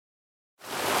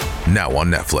Now on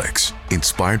Netflix,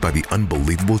 inspired by the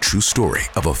unbelievable true story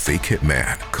of a fake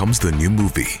hitman, comes the new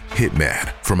movie,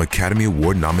 Hitman, from Academy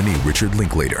Award nominee Richard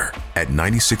Linklater. At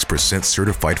 96%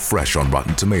 certified fresh on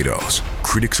Rotten Tomatoes,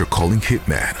 critics are calling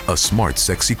Hitman a smart,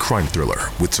 sexy crime thriller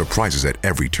with surprises at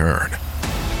every turn.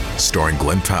 Starring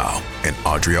Glenn Powell and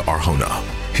Adria Arjona,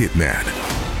 Hitman.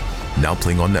 Now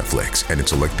playing on Netflix and in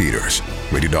select theaters.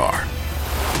 Rated R.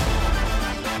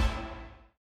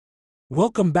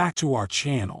 Welcome back to our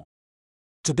channel.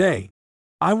 Today,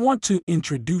 I want to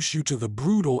introduce you to the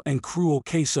brutal and cruel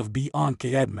case of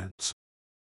Biannca Edmunds.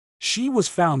 She was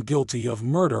found guilty of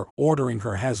murder, ordering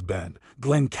her husband,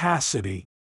 Glenn Cassidy,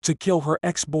 to kill her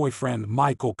ex-boyfriend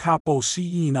Michael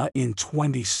Capocina in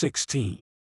 2016.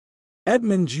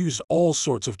 Edmunds used all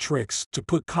sorts of tricks to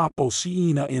put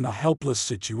Capocina in a helpless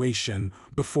situation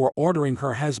before ordering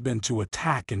her husband to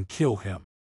attack and kill him.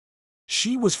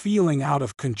 She was feeling out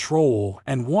of control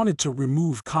and wanted to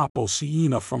remove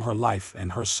Capocina from her life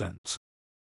and her sins.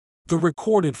 The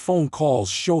recorded phone calls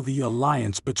show the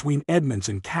alliance between Edmunds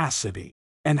and Cassidy,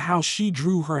 and how she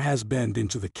drew her husband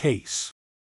into the case.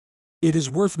 It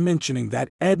is worth mentioning that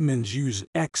Edmunds used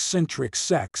eccentric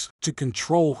sex to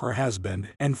control her husband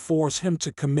and force him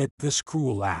to commit this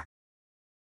cruel act.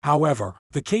 However,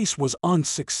 the case was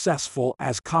unsuccessful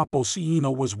as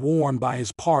Capocina was warned by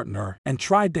his partner and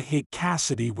tried to hit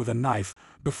Cassidy with a knife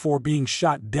before being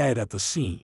shot dead at the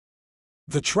scene.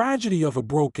 The tragedy of a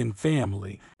broken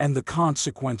family and the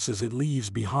consequences it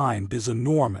leaves behind is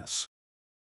enormous.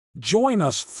 Join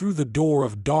us through the door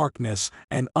of darkness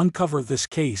and uncover this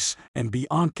case and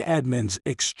Biannca Edmunds'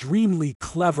 extremely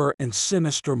clever and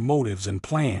sinister motives and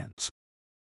plans.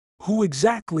 Who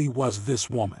exactly was this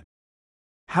woman?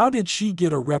 How did she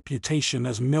get a reputation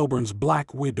as Melbourne's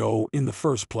Black Widow in the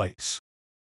first place?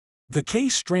 The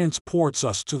case transports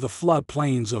us to the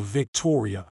floodplains of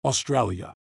Victoria,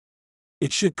 Australia.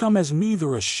 It should come as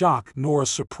neither a shock nor a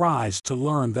surprise to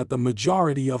learn that the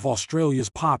majority of Australia's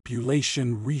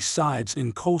population resides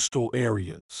in coastal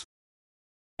areas.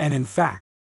 And in fact,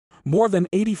 more than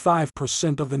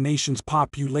 85% of the nation's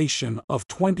population of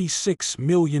 26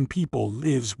 million people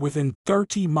lives within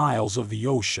 30 miles of the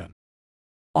ocean.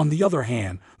 On the other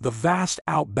hand, the vast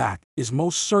outback is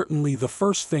most certainly the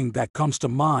first thing that comes to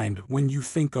mind when you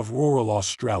think of rural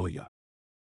Australia.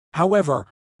 However,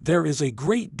 there is a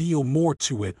great deal more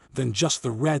to it than just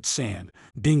the red sand,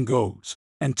 dingoes,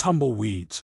 and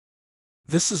tumbleweeds.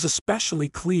 This is especially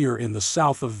clear in the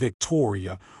south of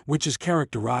Victoria, which is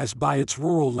characterized by its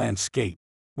rural landscape,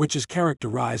 which is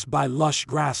characterized by lush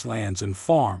grasslands and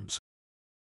farms.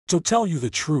 To tell you the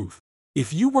truth,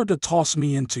 if you were to toss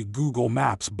me into Google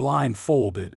Maps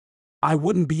blindfolded, I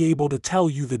wouldn't be able to tell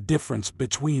you the difference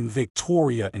between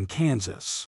Victoria and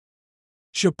Kansas.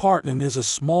 Shepparton is a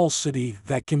small city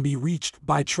that can be reached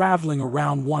by traveling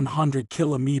around 100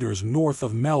 kilometers north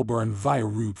of Melbourne via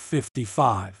Route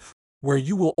 55, where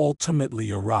you will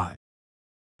ultimately arrive.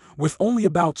 With only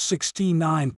about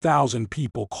 69,000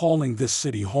 people calling this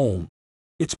city home,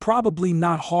 it's probably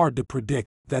not hard to predict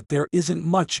that there isn't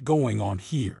much going on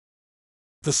here.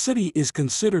 The city is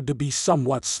considered to be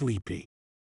somewhat sleepy.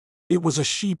 It was a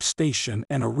sheep station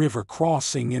and a river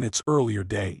crossing in its earlier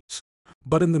days,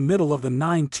 but in the middle of the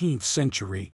 19th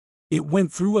century, it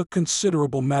went through a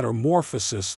considerable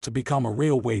metamorphosis to become a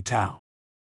railway town.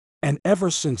 And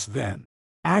ever since then,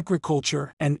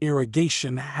 agriculture and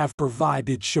irrigation have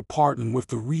provided Shepparton with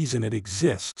the reason it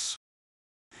exists.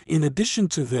 In addition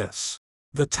to this,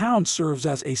 the town serves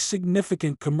as a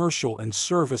significant commercial and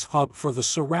service hub for the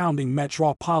surrounding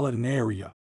metropolitan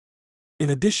area. In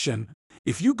addition,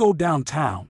 if you go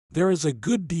downtown, there is a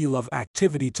good deal of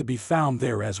activity to be found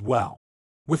there as well,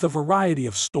 with a variety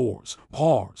of stores,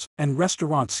 bars, and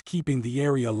restaurants keeping the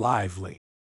area lively.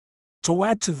 To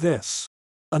add to this,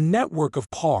 a network of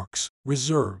parks,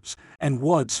 reserves, and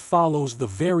woods follows the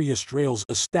various trails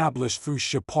established through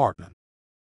Shepparton.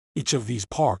 Each of these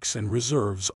parks and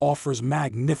reserves offers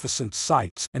magnificent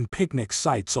sights and picnic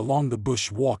sites along the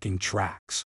bushwalking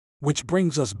tracks, which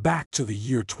brings us back to the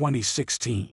year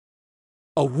 2016.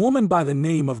 A woman by the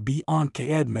name of Biannca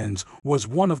Edmunds was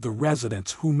one of the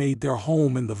residents who made their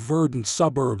home in the verdant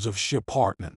suburbs of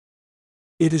Shepparton.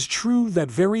 It is true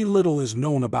that very little is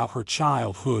known about her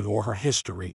childhood or her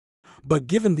history, but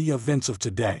given the events of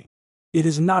today, it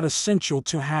is not essential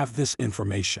to have this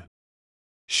information.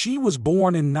 She was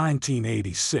born in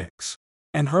 1986,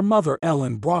 and her mother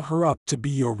Ellen brought her up to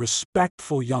be a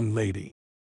respectful young lady.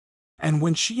 And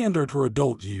when she entered her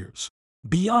adult years,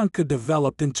 Biannca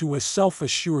developed into a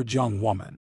self-assured young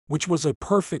woman, which was a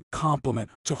perfect complement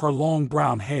to her long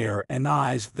brown hair and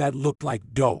eyes that looked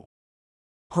like dough.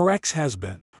 Her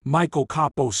ex-husband, Michael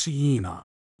Capocina,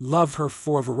 loved her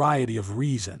for a variety of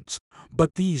reasons,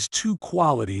 but these two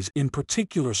qualities in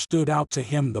particular stood out to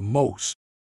him the most.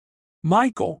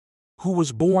 Michael, who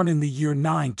was born in the year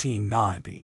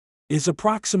 1990, is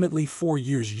approximately 4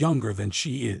 years younger than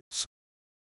she is.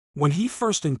 When he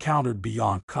first encountered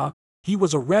Biannca, he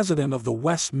was a resident of the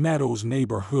West Meadows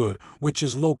neighborhood, which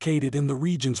is located in the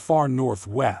region's far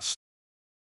northwest.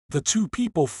 The two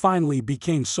people finally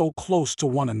became so close to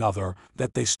one another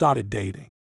that they started dating.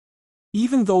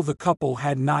 Even though the couple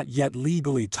had not yet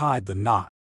legally tied the knot,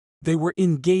 they were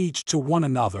engaged to one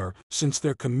another since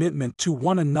their commitment to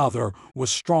one another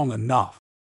was strong enough.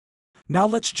 Now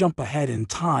let's jump ahead in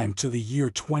time to the year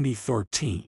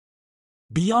 2013.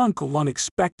 Biannca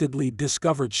unexpectedly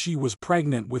discovered she was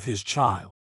pregnant with his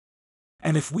child.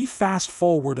 And if we fast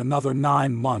forward another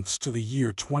 9 months to the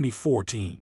year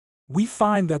 2014, we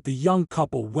find that the young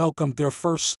couple welcomed their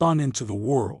first son into the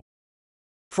world.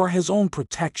 For his own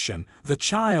protection, the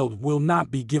child will not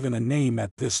be given a name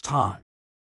at this time.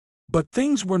 But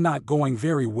things were not going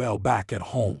very well back at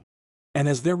home, and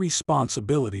as their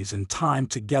responsibilities and time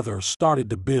together started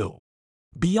to build,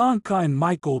 Biannca and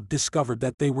Michael discovered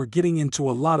that they were getting into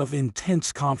a lot of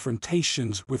intense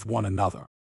confrontations with one another.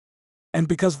 And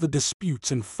because the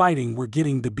disputes and fighting were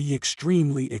getting to be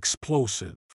extremely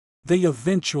explosive, they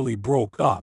eventually broke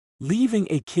up, leaving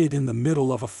a kid in the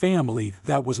middle of a family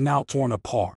that was now torn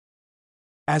apart.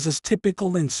 As is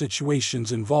typical in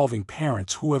situations involving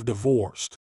parents who have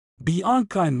divorced,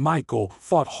 Biannca and Michael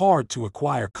fought hard to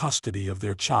acquire custody of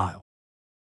their child.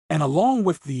 And along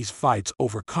with these fights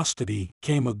over custody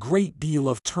came a great deal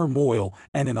of turmoil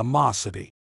and animosity.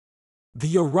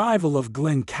 The arrival of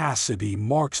Glenn Cassidy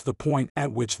marks the point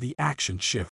at which the action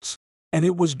shifts, and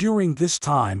it was during this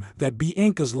time that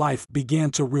Biannca's life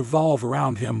began to revolve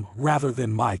around him rather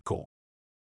than Michael.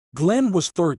 Glenn was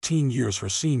 13 years her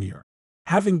senior,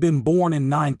 having been born in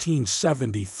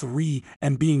 1973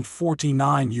 and being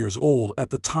 49 years old at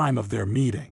the time of their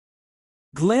meeting.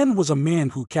 Glenn was a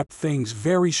man who kept things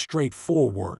very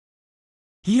straightforward.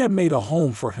 He had made a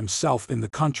home for himself in the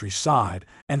countryside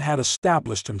and had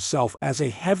established himself as a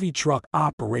heavy truck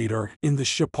operator in the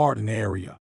Shepparton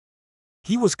area.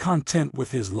 He was content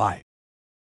with his life.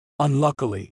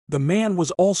 Unluckily, the man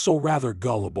was also rather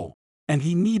gullible, and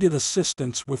he needed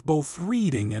assistance with both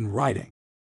reading and writing.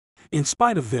 In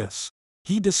spite of this,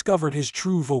 he discovered his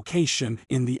true vocation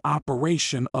in the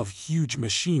operation of huge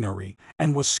machinery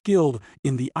and was skilled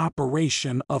in the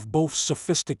operation of both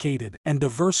sophisticated and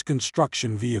diverse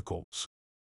construction vehicles.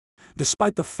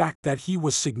 Despite the fact that he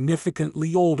was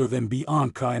significantly older than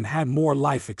Biannca and had more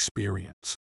life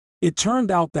experience, it turned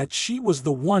out that she was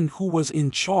the one who was in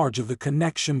charge of the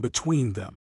connection between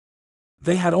them.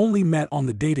 They had only met on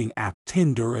the dating app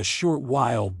Tinder a short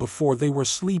while before they were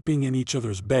sleeping in each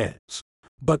other's beds.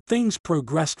 But things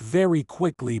progressed very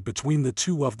quickly between the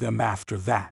two of them after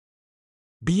that.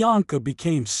 Biannca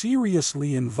became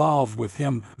seriously involved with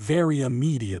him very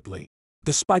immediately,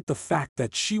 despite the fact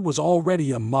that she was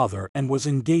already a mother and was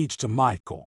engaged to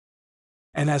Michael.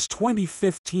 And as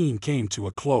 2015 came to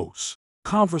a close,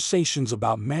 conversations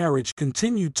about marriage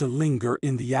continued to linger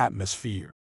in the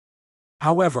atmosphere.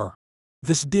 However,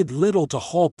 this did little to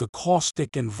halt the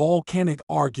caustic and volcanic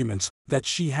arguments that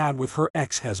she had with her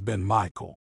ex-husband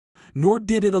Michael, nor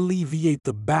did it alleviate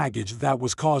the baggage that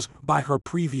was caused by her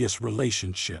previous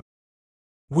relationship.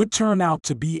 Would turn out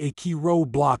to be a key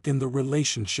roadblock in the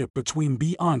relationship between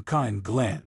Biannca and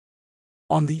Glenn.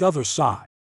 On the other side,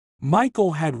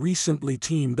 Michael had recently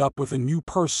teamed up with a new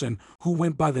person who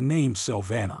went by the name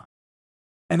Silvana.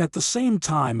 And at the same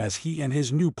time as he and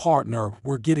his new partner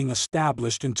were getting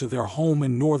established into their home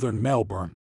in northern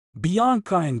Melbourne,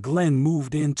 Biannca and Glenn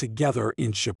moved in together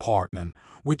in Shepparton,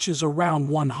 which is around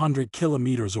 100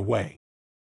 kilometers away.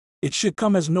 It should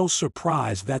come as no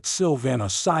surprise that Silvana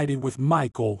sided with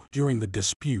Michael during the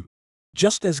dispute,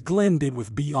 just as Glenn did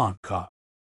with Biannca.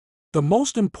 The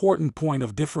most important point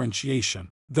of differentiation,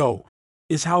 though,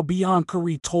 is how Biannca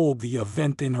retold the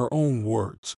event in her own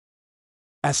words.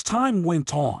 As time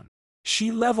went on,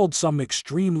 she leveled some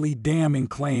extremely damning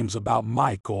claims about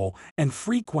Michael and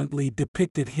frequently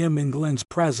depicted him in Glenn's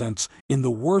presence in the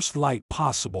worst light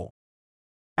possible.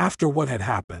 After what had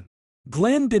happened,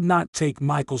 Glenn did not take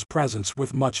Michael's presence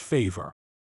with much favor.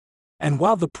 And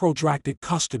while the protracted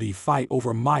custody fight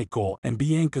over Michael and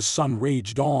Biannca's son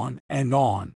raged on and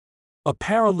on, a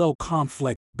parallel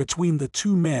conflict between the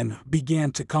two men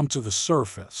began to come to the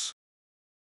surface.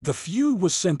 The feud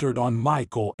was centered on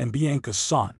Michael and Biannca's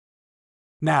son.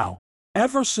 Now,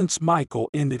 ever since Michael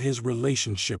ended his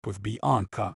relationship with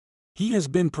Biannca, he has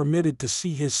been permitted to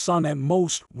see his son at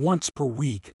most once per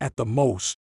week at the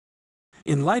most,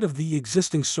 In light of the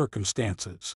existing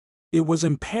circumstances, it was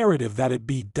imperative that it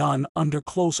be done under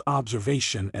close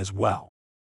observation as well.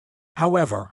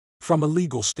 However, from a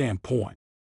legal standpoint,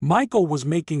 Michael was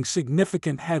making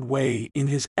significant headway in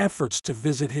his efforts to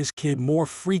visit his kid more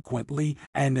frequently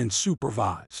and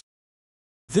unsupervised.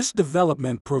 This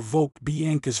development provoked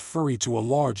Bianca's fury to a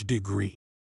large degree.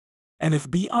 And if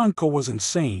Biannca was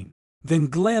insane, then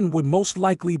Glenn would most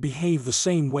likely behave the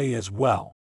same way as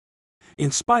well.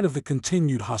 In spite of the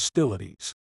continued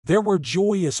hostilities, there were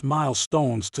joyous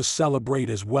milestones to celebrate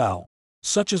as well,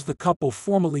 such as the couple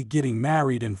formally getting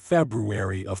married in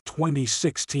February of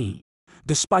 2016,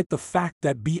 despite the fact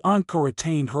that Biannca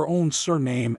retained her own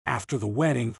surname after the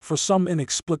wedding for some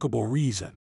inexplicable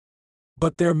reason.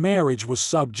 But their marriage was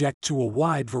subject to a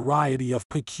wide variety of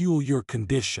peculiar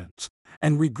conditions,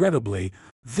 and regrettably,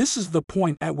 this is the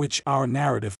point at which our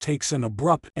narrative takes an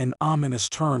abrupt and ominous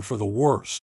turn for the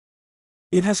worse.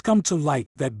 It has come to light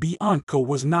that Biannca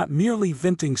was not merely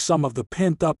venting some of the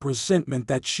pent-up resentment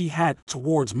that she had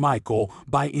towards Michael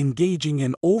by engaging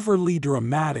in overly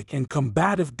dramatic and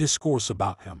combative discourse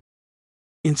about him.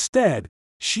 Instead,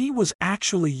 she was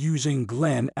actually using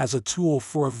Glenn as a tool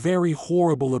for a very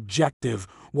horrible objective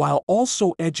while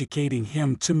also educating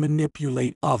him to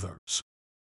manipulate others.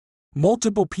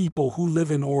 Multiple people who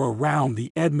live in or around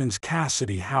the Edmunds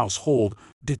Cassidy household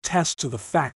detest to the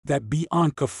fact that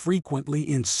Biannca frequently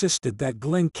insisted that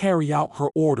Glenn carry out her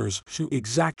orders to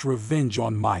exact revenge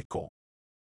on Michael.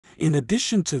 In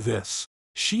addition to this,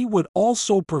 she would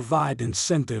also provide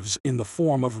incentives in the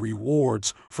form of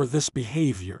rewards for this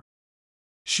behavior.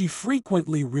 She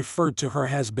frequently referred to her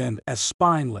husband as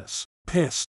spineless,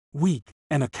 pissed, weak,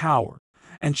 and a coward,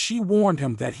 and she warned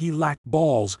him that he lacked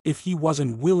balls if he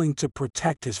wasn't willing to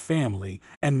protect his family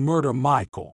and murder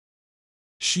Michael.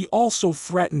 She also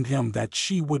threatened him that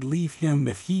she would leave him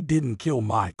if he didn't kill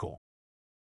Michael.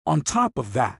 On top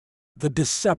of that, the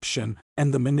deception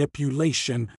and the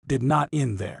manipulation did not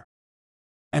end there.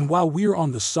 And while we're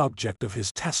on the subject of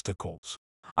his testicles,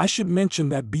 I should mention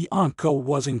that Biannca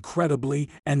was incredibly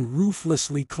and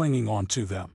ruthlessly clinging on to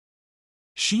them.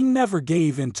 She never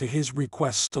gave in to his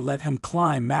requests to let him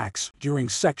climax during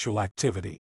sexual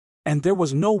activity, and there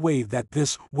was no way that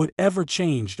this would ever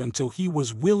change until he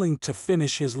was willing to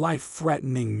finish his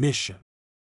life-threatening mission.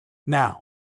 Now,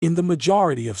 in the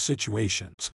majority of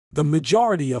situations, the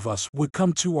majority of us would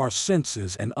come to our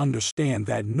senses and understand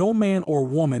that no man or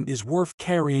woman is worth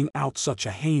carrying out such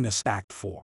a heinous act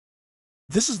for.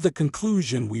 This is the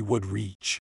conclusion we would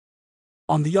reach.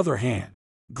 On the other hand,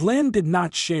 Glenn did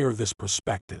not share this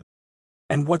perspective.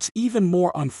 And what's even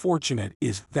more unfortunate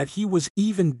is that he was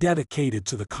even dedicated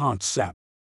to the concept.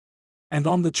 And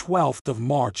on the 12th of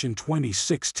March in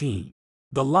 2016,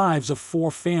 the lives of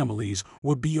 4 families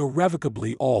would be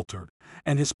irrevocably altered,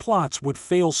 and his plots would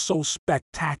fail so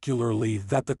spectacularly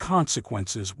that the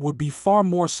consequences would be far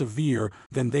more severe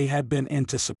than they had been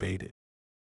anticipated.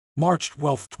 March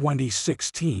 12,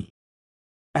 2016.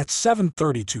 At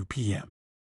 7:32 p.m.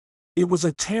 It was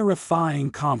a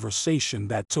terrifying conversation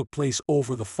that took place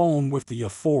over the phone with the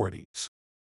authorities.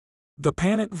 The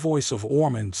panicked voice of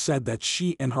Ormond said that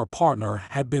she and her partner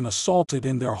had been assaulted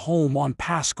in their home on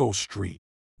Pascoe Street,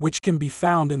 which can be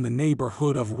found in the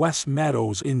neighborhood of West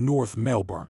Meadows in North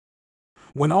Melbourne.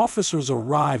 When officers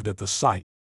arrived at the site,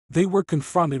 they were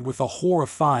confronted with a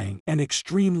horrifying and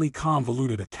extremely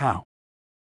convoluted account.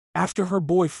 After her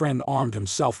boyfriend armed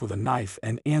himself with a knife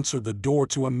and answered the door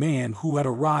to a man who had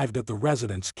arrived at the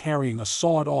residence carrying a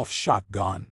sawed-off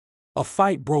shotgun, a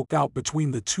fight broke out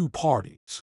between the two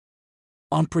parties.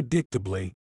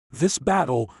 Unpredictably, this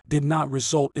battle did not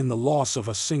result in the loss of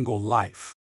a single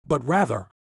life, but rather,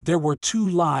 there were 2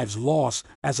 lives lost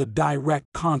as a direct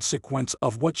consequence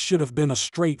of what should have been a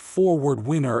straightforward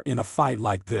winner in a fight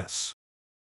like this.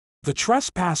 The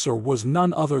trespasser was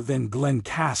none other than Glenn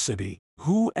Cassidy,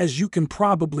 who, as you can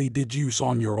probably deduce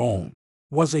on your own,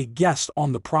 was a guest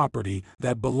on the property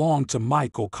that belonged to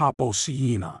Michael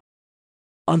Capocina.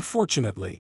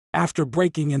 Unfortunately, after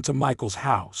breaking into Michael's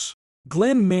house,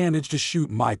 Glenn managed to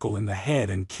shoot Michael in the head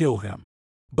and kill him,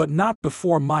 but not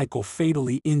before Michael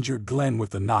fatally injured Glenn with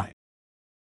the knife.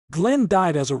 Glenn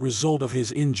died as a result of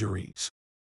his injuries.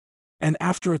 And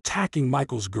after attacking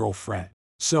Michael's girlfriend,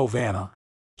 Sylvana,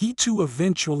 he too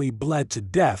eventually bled to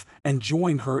death and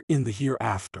joined her in the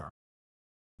hereafter.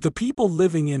 The people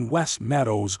living in West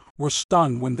Meadows were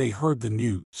stunned when they heard the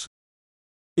news.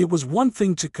 It was one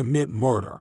thing to commit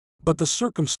murder, but the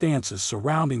circumstances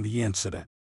surrounding the incident,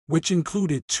 which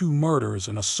included 2 murders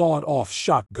and a sawed-off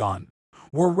shotgun,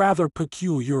 were rather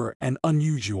peculiar and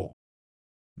unusual.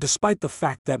 Despite the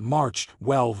fact that March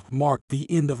 12 marked the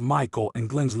end of Michael and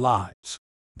Glenn's lives,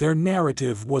 their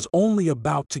narrative was only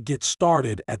about to get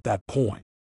started at that point.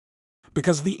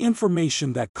 Because the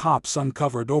information that cops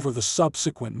uncovered over the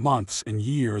subsequent months and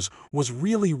years was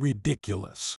really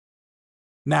ridiculous.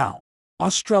 Now,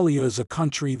 Australia is a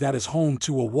country that is home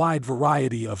to a wide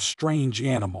variety of strange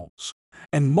animals,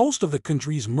 and most of the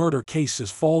country's murder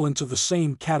cases fall into the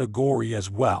same category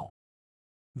as well.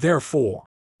 Therefore,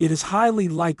 it is highly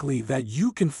likely that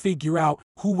you can figure out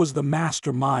who was the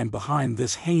mastermind behind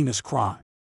this heinous crime.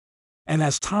 And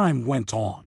as time went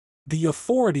on, the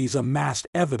authorities amassed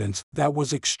evidence that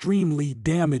was extremely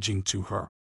damaging to her.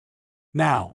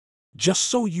 Now, just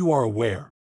so you are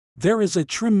aware, there is a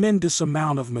tremendous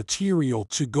amount of material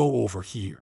to go over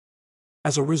here.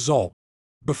 As a result,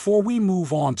 before we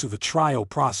move on to the trial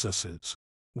processes,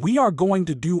 we are going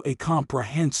to do a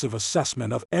comprehensive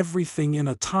assessment of everything in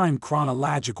a time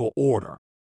chronological order.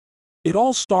 It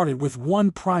all started with one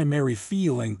primary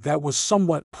feeling that was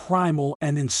somewhat primal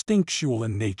and instinctual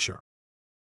in nature.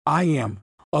 I am,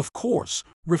 of course,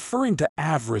 referring to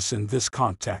avarice in this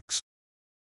context.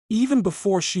 Even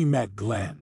before she met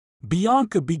Glenn,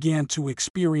 Biannca began to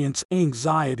experience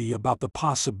anxiety about the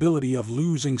possibility of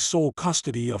losing sole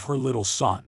custody of her little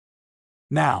son.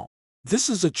 Now, this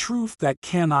is a truth that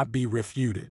cannot be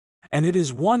refuted, and it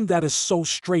is one that is so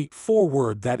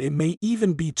straightforward that it may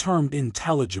even be termed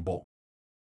intelligible.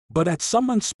 But at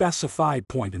some unspecified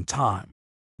point in time,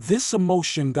 this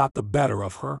emotion got the better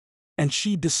of her, and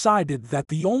she decided that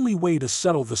the only way to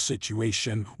settle the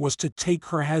situation was to take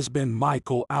her husband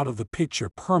Michael out of the picture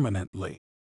permanently.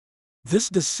 This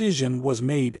decision was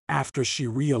made after she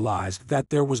realized that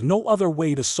there was no other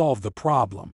way to solve the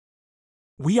problem.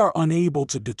 We are unable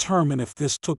to determine if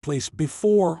this took place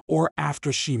before or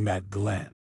after she met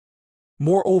Glenn.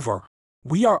 Moreover,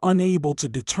 we are unable to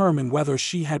determine whether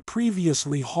she had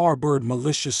previously harbored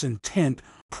malicious intent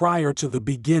prior to the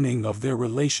beginning of their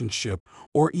relationship,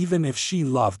 or even if she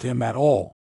loved him at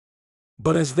all.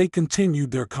 But as they continued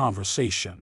their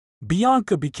conversation,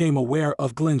 Biannca became aware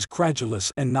of Glenn's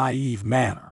credulous and naive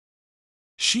manner.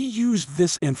 She used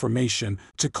this information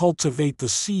to cultivate the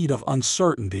seed of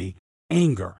uncertainty,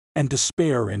 anger, and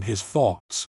despair in his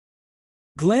thoughts.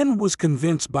 Glenn was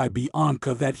convinced by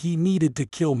Biannca that he needed to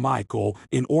kill Michael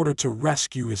in order to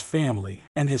rescue his family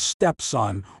and his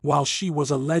stepson, while she was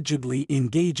allegedly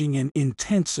engaging in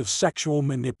intensive sexual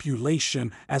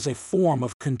manipulation as a form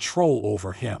of control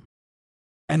over him.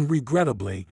 And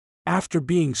regrettably, after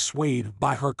being swayed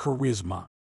by her charisma,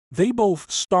 they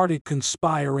both started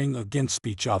conspiring against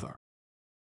each other.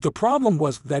 The problem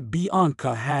was that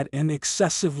Biannca had an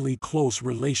excessively close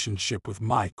relationship with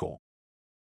Michael.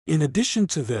 In addition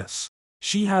to this,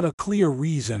 she had a clear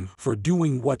reason for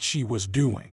doing what she was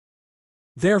doing.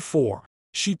 Therefore,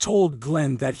 she told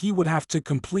Glenn that he would have to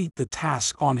complete the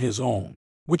task on his own,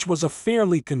 which was a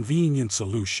fairly convenient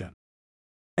solution.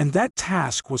 And that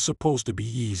task was supposed to be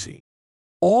easy.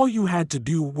 All you had to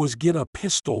do was get a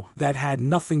pistol that had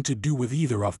nothing to do with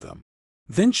either of them,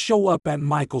 then show up at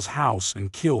Michael's house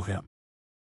and kill him.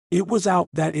 It was out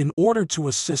that in order to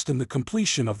assist in the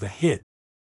completion of the hit,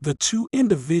 the two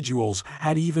individuals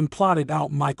had even plotted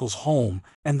out Michael's home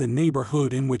and the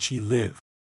neighborhood in which he lived.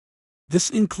 This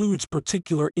includes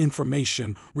particular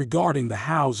information regarding the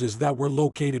houses that were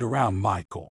located around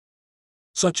Michael,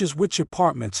 such as which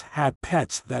apartments had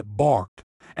pets that barked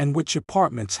and which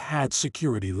apartments had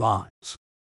security lines.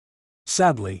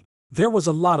 Sadly, there was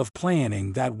a lot of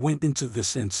planning that went into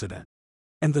this incident,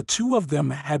 and the two of them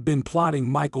had been plotting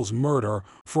Michael's murder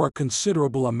for a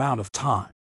considerable amount of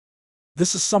time.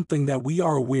 This is something that we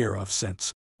are aware of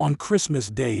since, on Christmas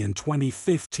Day in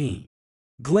 2015,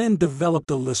 Glenn developed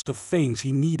a list of things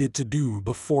he needed to do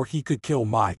before he could kill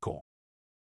Michael.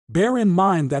 Bear in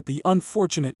mind that the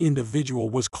unfortunate individual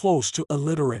was close to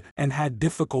illiterate and had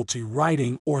difficulty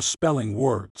writing or spelling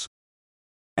words.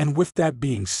 And with that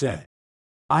being said,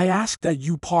 I ask that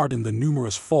you pardon the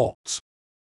numerous faults.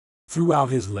 Throughout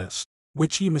his list,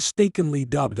 which he mistakenly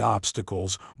dubbed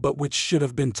obstacles but which should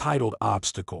have been titled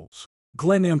obstacles,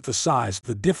 Glenn emphasized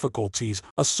the difficulties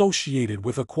associated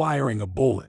with acquiring a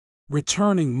bullet,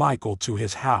 returning Michael to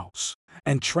his house,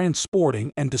 and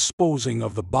transporting and disposing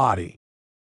of the body.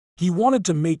 He wanted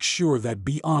to make sure that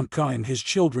Biannca and his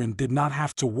children did not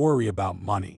have to worry about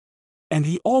money. And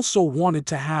he also wanted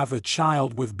to have a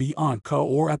child with Biannca,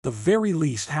 or at the very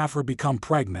least have her become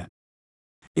pregnant.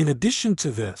 In addition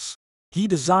to this, he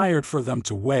desired for them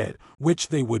to wed, which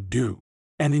they would do,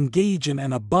 and engage in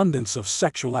an abundance of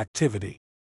sexual activity.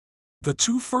 The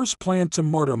two first planned to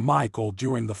murder Michael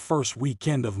during the first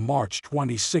weekend of March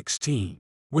 2016,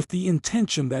 with the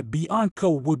intention that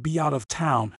Biannca would be out of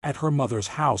town at her mother's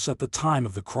house at the time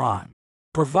of the crime,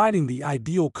 providing the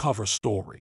ideal cover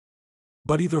story.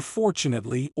 But either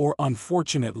fortunately or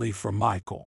unfortunately for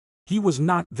Michael, he was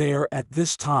not there at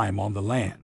this time on the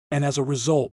land, and as a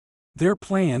result, their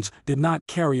plans did not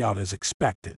carry out as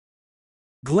expected.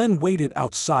 Glenn waited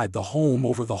outside the home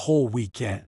over the whole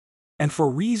weekend, and for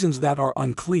reasons that are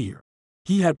unclear,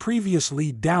 he had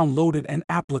previously downloaded an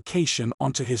application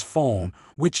onto his phone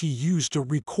which he used to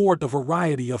record a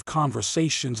variety of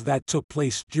conversations that took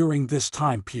place during this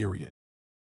time period.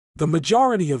 The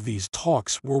majority of these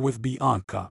talks were with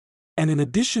Biannca, and in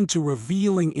addition to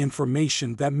revealing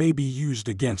information that may be used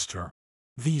against her,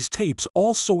 these tapes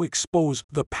also exposed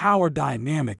the power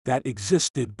dynamic that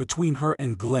existed between her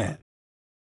and Glenn.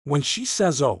 When she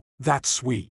says, "Oh, that's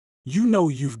sweet," you know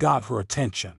you've got her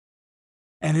attention.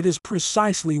 And it is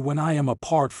precisely when I am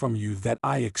apart from you that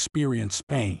I experience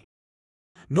pain.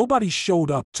 Nobody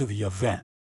showed up to the event.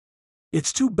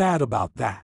 It's too bad about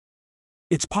that.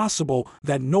 It's possible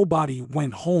that nobody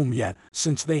went home yet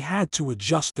since they had to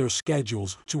adjust their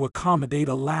schedules to accommodate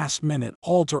a last-minute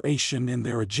alteration in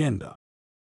their agenda.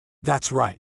 That's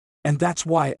right. And that's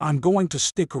why I'm going to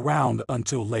stick around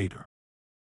until later.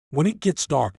 When it gets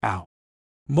dark out,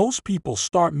 most people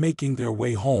start making their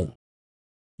way home.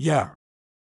 Yeah.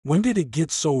 When did it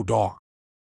get so dark?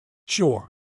 Sure,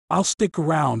 I'll stick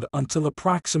around until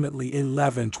approximately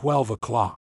 11-12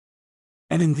 o'clock.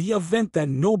 And in the event that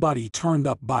nobody turned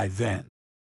up by then,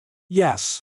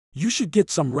 yes, you should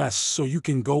get some rest so you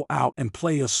can go out and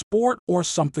play a sport or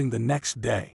something the next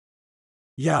day.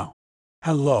 Yeah.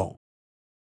 Hello.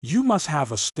 You must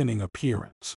have a stunning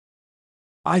appearance.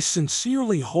 I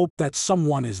sincerely hope that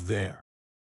someone is there.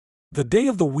 The day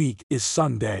of the week is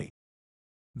Sunday.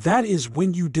 That is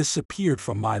when you disappeared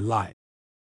from my life.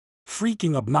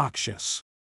 Freaking obnoxious.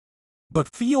 But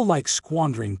feel like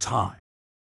squandering time.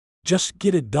 Just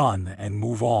get it done and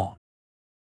move on.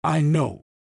 I know.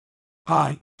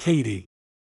 Hi, Katie.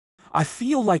 I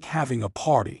feel like having a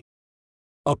party.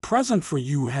 A present for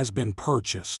you has been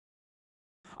purchased.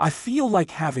 I feel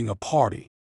like having a party.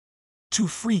 Too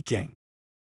freaking.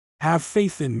 Have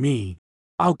faith in me.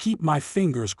 I'll keep my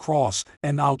fingers crossed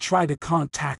and I'll try to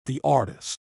contact the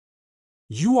artist.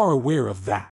 You are aware of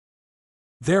that.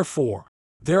 Therefore,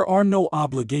 there are no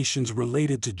obligations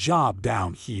related to job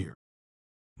down here.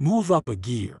 Move up a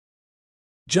gear.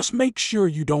 Just make sure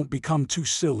you don't become too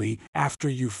silly after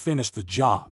you've finished the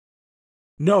job.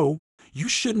 No, you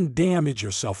shouldn't damage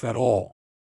yourself at all.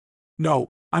 No,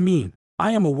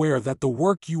 I am aware that the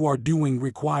work you are doing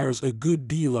requires a good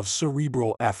deal of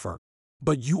cerebral effort,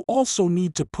 but you also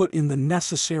need to put in the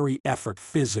necessary effort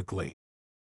physically.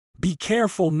 Be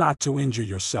careful not to injure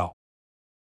yourself.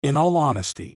 In all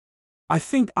honesty, I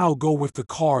think I'll go with the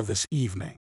car this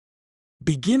evening.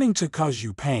 Beginning to cause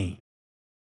you pain.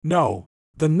 No,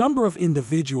 the number of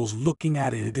individuals looking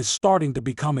at it is starting to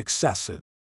become excessive.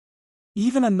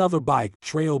 Even another bike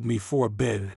trailed me for a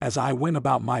bit as I went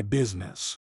about my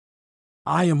business.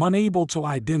 I am unable to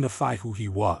identify who he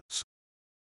was.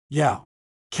 Yeah,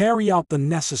 carry out the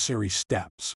necessary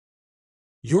steps.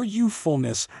 Your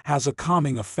youthfulness has a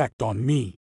calming effect on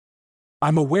me.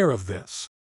 I'm aware of this.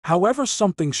 However,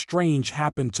 something strange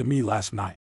happened to me last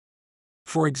night.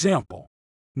 For example,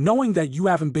 knowing that you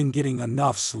haven't been getting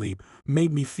enough sleep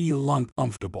made me feel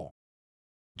uncomfortable.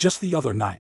 Just the other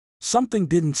night, something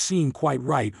didn't seem quite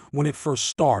right when it first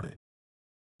started.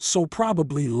 So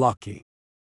probably lucky.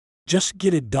 Just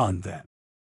get it done then.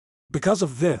 Because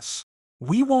of this,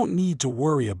 we won't need to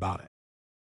worry about it.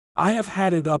 I have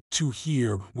had it up to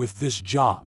here with this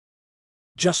job.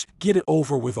 Just get it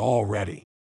over with already.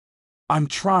 I'm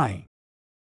trying.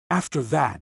 After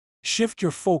that, shift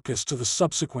your focus to the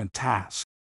subsequent task,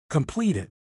 complete it,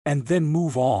 and then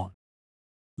move on.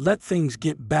 Let things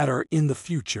get better in the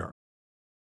future.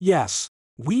 Yes,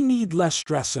 we need less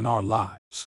stress in our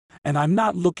lives, and I'm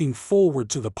not looking forward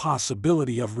to the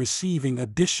possibility of receiving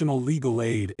additional legal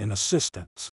aid and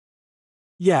assistance.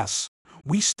 Yes,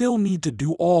 we still need to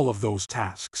do all of those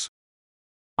tasks.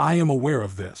 I am aware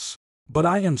of this, but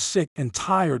I am sick and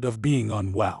tired of being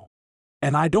unwell,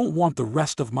 and I don't want the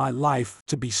rest of my life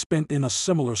to be spent in a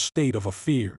similar state of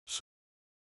affairs.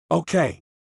 Okay,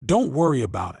 don't worry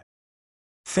about it.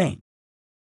 Think.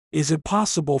 Is it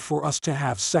possible for us to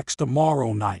have sex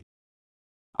tomorrow night?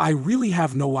 I really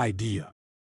have no idea.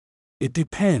 It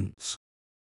depends.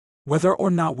 Whether or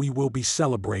not we will be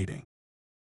celebrating.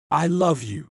 I love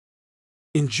you.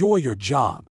 Enjoy your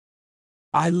job.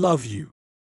 I love you.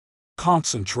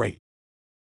 Concentrate.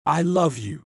 I love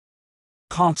you.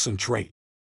 Concentrate.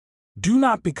 Do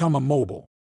not become immobile.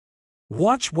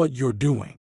 Watch what you're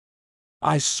doing.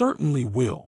 I certainly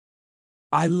will.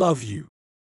 I love you.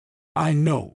 I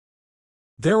know.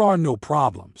 There are no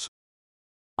problems.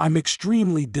 I'm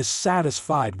extremely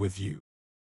dissatisfied with you.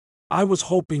 I was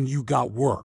hoping you got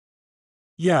work.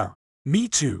 Yeah, me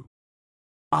too.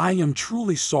 I am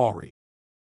truly sorry.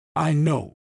 I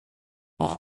know.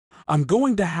 Uh, I'm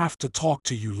going to have to talk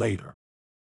to you later.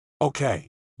 Okay,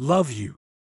 love you.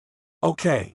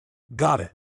 Okay, got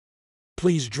it.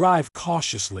 Please drive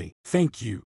cautiously, thank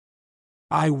you.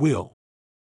 I will.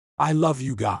 I love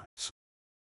you guys.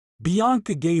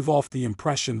 Biannca gave off the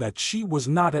impression that she was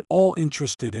not at all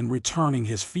interested in returning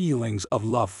his feelings of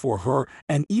love for her,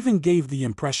 and even gave the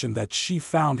impression that she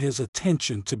found his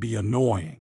attention to be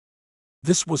annoying.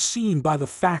 This was seen by the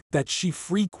fact that she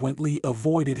frequently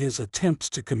avoided his attempts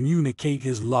to communicate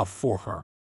his love for her.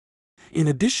 In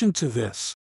addition to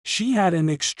this, she had an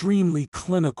extremely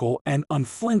clinical and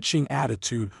unflinching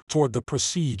attitude toward the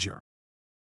procedure.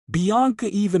 Biannca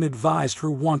even advised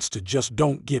her once to just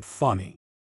don't get funny,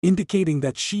 indicating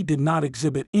that she did not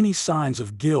exhibit any signs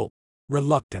of guilt,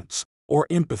 reluctance, or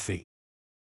empathy.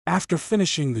 After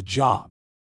finishing the job,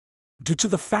 due to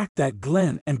the fact that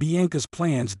Glenn and Bianca's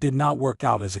plans did not work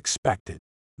out as expected,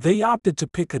 they opted to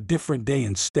pick a different day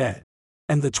instead,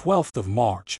 and the 12th of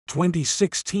March,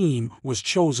 2016 was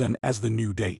chosen as the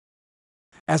new date.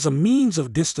 As a means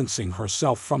of distancing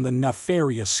herself from the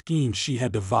nefarious scheme she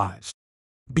had devised,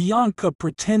 Biannca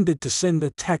pretended to send a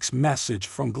text message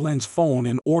from Glenn's phone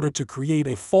in order to create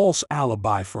a false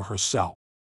alibi for herself.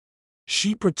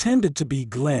 She pretended to be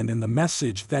Glenn in the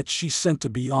message that she sent to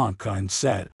Biannca and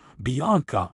said,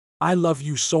 "Biannca, I love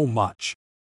you so much.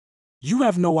 You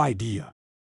have no idea.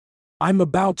 I'm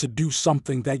about to do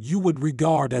something that you would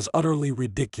regard as utterly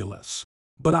ridiculous,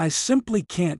 but I simply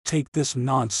can't take this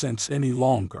nonsense any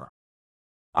longer.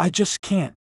 I just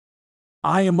can't.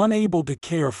 I am unable to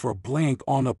care for blank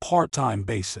on a part-time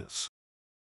basis.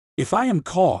 If I am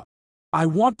caught, I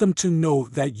want them to know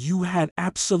that you had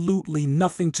absolutely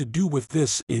nothing to do with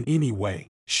this in any way,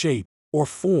 shape, or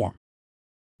form.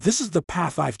 This is the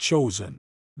path I've chosen,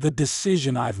 the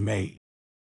decision I've made.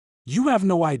 You have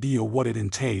no idea what it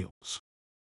entails.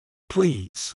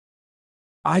 Please."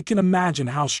 I can imagine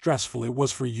how stressful it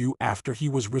was for you after he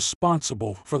was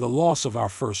responsible for the loss of our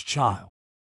first child,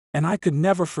 and I could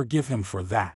never forgive him for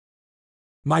that.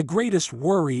 My greatest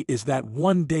worry is that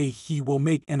one day he will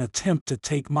make an attempt to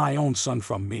take my own son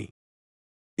from me.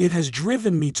 It has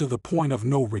driven me to the point of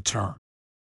no return.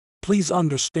 Please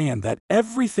understand that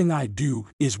everything I do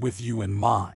is with you in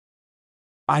mind.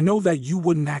 I know that you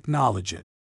wouldn't acknowledge it,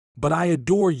 but I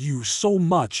adore you so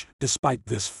much despite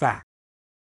this fact.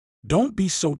 Don't be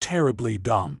so terribly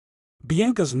dumb.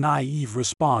 Bianca's naive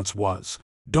response was,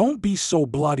 "Don't be so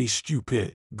bloody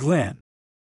stupid, Glenn.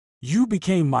 You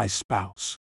became my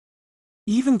spouse.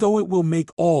 Even though it will make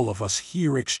all of us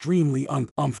here extremely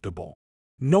uncomfortable,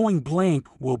 knowing blank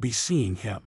will be seeing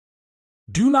him.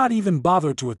 Do not even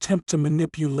bother to attempt to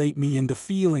manipulate me into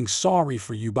feeling sorry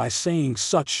for you by saying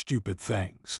such stupid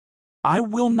things. I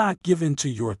will not give in to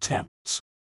your attempts.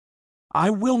 I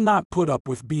will not put up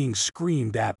with being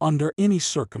screamed at under any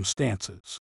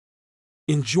circumstances.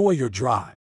 Enjoy your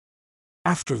drive."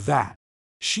 After that,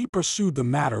 she pursued the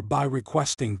matter by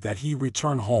requesting that he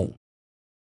return home.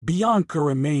 Biannca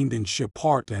remained in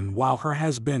Shepparton while her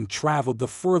husband traveled the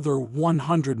further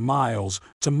 100 miles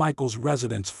to Michael's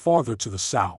residence farther to the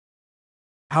south.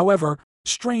 However,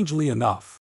 strangely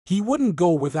enough, he wouldn't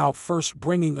go without first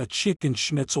bringing a chicken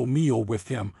schnitzel meal with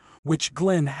him, which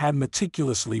Glenn had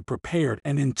meticulously prepared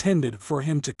and intended for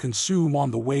him to consume on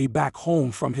the way back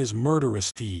home from his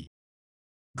murderous deed.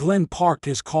 Glenn parked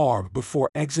his car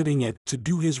before exiting it to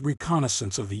do his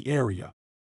reconnaissance of the area.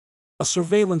 A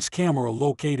surveillance camera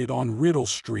located on Riddle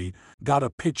Street got a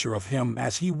picture of him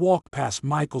as he walked past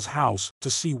Michael's house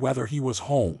to see whether he was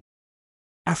home.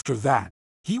 After that,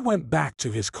 he went back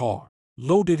to his car,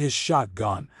 loaded his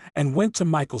shotgun, and went to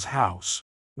Michael's house,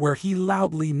 where he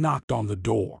loudly knocked on the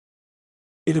door.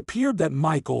 It appeared that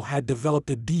Michael had developed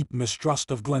a deep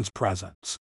mistrust of Glenn's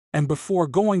presence, and before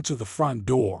going to the front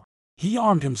door, he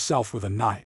armed himself with a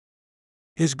knife.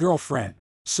 His girlfriend,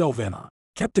 Sylvana,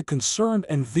 kept a concerned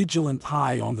and vigilant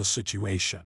eye on the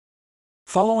situation.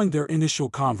 Following their initial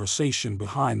conversation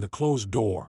behind the closed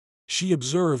door, she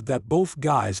observed that both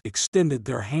guys extended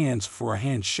their hands for a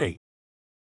handshake.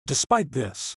 Despite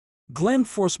this, Glenn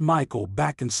forced Michael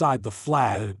back inside the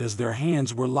flat as their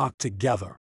hands were locked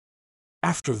together.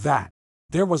 After that,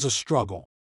 there was a struggle,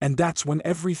 and that's when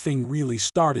everything really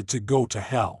started to go to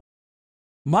hell.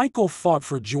 Michael fought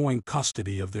for joint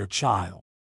custody of their child,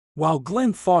 while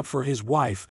Glenn fought for his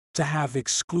wife to have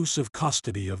exclusive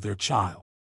custody of their child.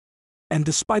 And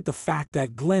despite the fact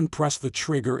that Glenn pressed the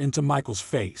trigger into Michael's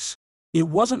face, it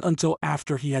wasn't until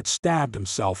after he had stabbed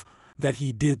himself that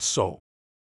he did so.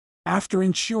 After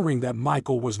ensuring that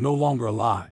Michael was no longer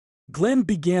alive, Glenn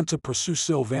began to pursue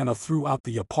Sylvana throughout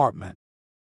the apartment.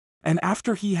 And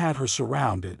after he had her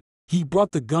surrounded, he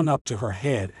brought the gun up to her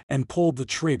head and pulled the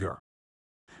trigger.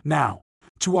 Now,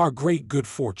 to our great good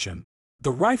fortune,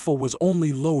 the rifle was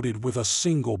only loaded with a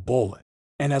single bullet,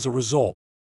 and as a result,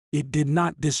 it did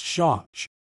not discharge.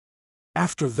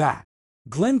 After that,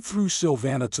 Glenn threw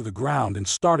Sylvana to the ground and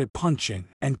started punching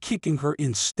and kicking her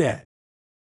instead.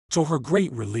 To her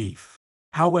great relief,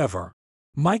 however,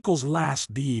 Michael's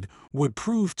last deed would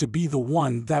prove to be the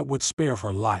one that would spare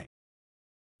her life.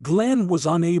 Glenn was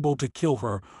unable to kill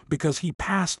her because he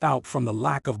passed out from the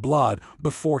lack of blood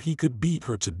before he could beat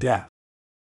her to death.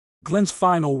 Glenn's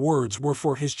final words were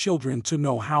for his children to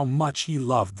know how much he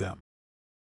loved them.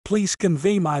 Please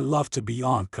convey my love to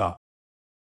Biannca.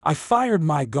 I fired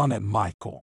my gun at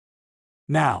Michael.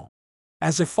 Now,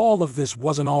 as if all of this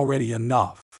wasn't already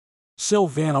enough,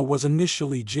 Sylvana was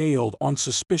initially jailed on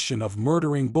suspicion of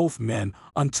murdering both men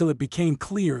until it became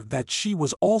clear that she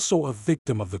was also a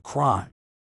victim of the crime.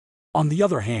 On the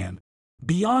other hand,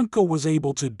 Biannca was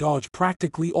able to dodge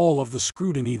practically all of the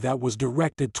scrutiny that was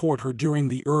directed toward her during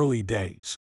the early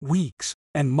days, weeks,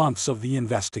 and months of the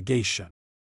investigation.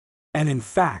 And in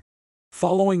fact,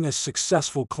 following a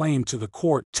successful claim to the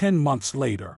court 10 months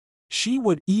later, she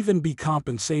would even be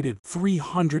compensated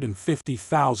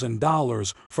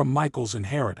 $350,000 from Michael's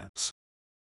inheritance.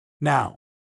 Now,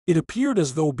 it appeared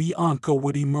as though Biannca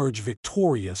would emerge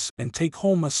victorious and take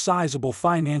home a sizable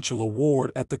financial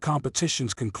award at the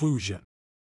competition's conclusion.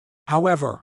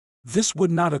 However, this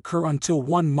would not occur until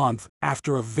 1 month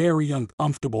after a very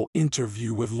uncomfortable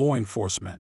interview with law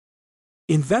enforcement.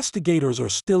 Investigators are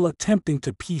still attempting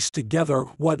to piece together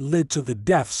what led to the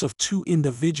deaths of 2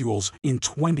 individuals in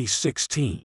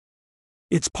 2016.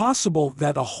 It's possible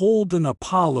that a Holden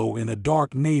Apollo in a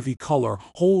dark navy color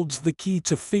holds the key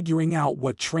to figuring out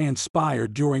what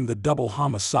transpired during the double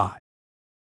homicide.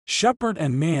 Shepherd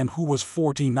and man who was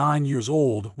 49 years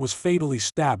old was fatally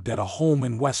stabbed at a home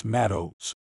in West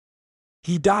Meadows.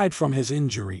 He died from his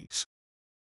injuries.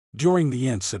 During the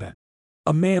incident,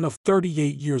 a man of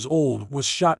 38 years old was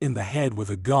shot in the head with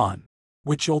a gun,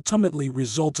 which ultimately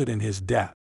resulted in his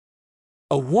death.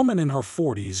 A woman in her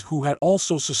 40s who had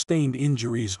also sustained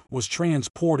injuries was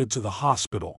transported to the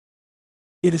hospital.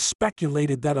 It is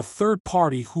speculated that a third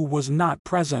party who was not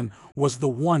present was the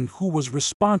one who was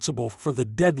responsible for the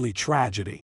deadly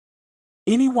tragedy.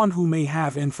 Anyone who may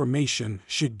have information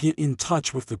should get in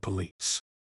touch with the police.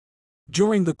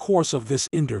 During the course of this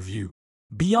interview,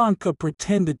 Biannca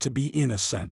pretended to be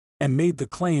innocent and made the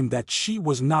claim that she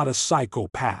was not a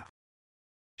psychopath.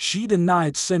 She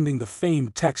denied sending the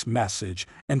famed text message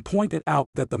and pointed out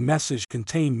that the message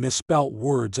contained misspelt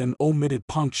words and omitted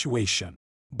punctuation,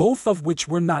 both of which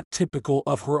were not typical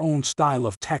of her own style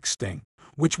of texting,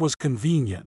 which was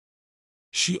convenient.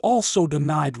 She also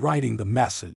denied writing the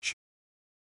message.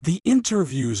 The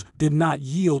interviews did not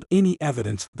yield any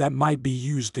evidence that might be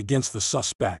used against the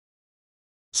suspect,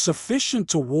 sufficient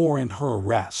to warrant her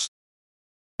arrest.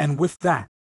 And with that,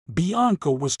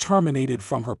 Biannca was terminated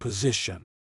from her position.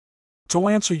 To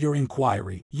answer your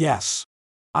inquiry, yes,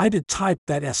 I did type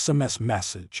that SMS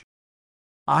message.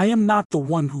 I am not the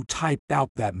one who typed out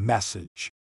that message.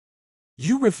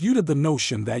 You refuted the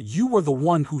notion that you were the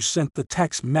one who sent the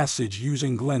text message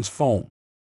using Glenn's phone.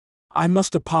 I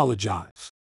must apologize.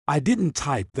 I didn't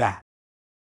type that.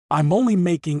 I'm only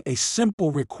making a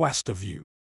simple request of you,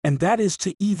 and that is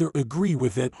to either agree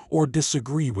with it or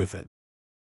disagree with it.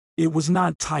 It was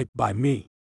not typed by me.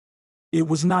 It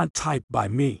was not typed by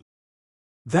me.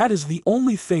 That is the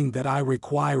only thing that I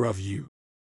require of you.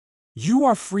 You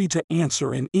are free to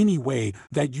answer in any way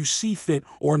that you see fit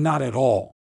or not at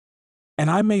all. And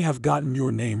I may have gotten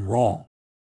your name wrong.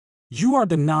 You are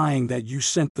denying that you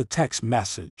sent the text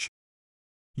message.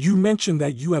 You mentioned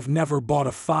that you have never bought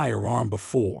a firearm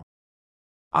before.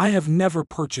 I have never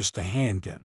purchased a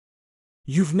handgun.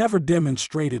 You've never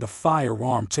demonstrated a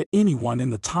firearm to anyone in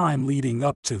the time leading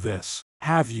up to this,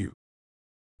 have you?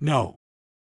 No.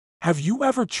 Have you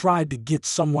ever tried to get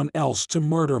someone else to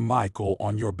murder Michael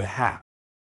on your behalf?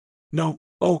 No,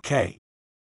 okay.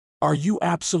 Are you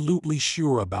absolutely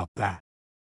sure about that?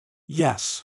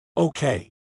 Yes, okay.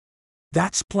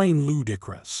 That's plain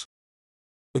ludicrous.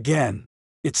 Again,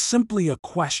 it's simply a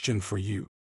question for you.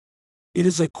 It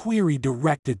is a query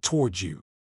directed towards you.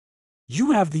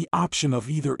 You have the option of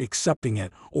either accepting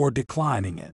it or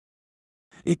declining it.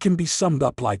 It can be summed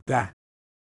up like that.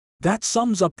 That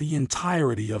sums up the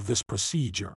entirety of this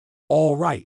procedure. All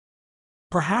right.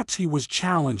 Perhaps he was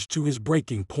challenged to his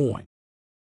breaking point.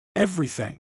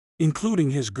 Everything, including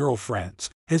his girlfriends,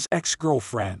 his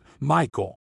ex-girlfriend,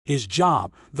 Michael, his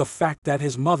job, the fact that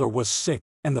his mother was sick,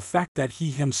 and the fact that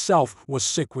he himself was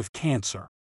sick with cancer.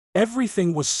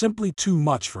 Everything was simply too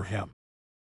much for him.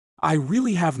 I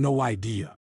really have no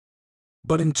idea.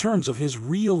 But in terms of his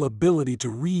real ability to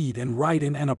read and write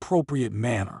in an appropriate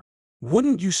manner,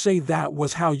 wouldn't you say that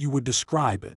was how you would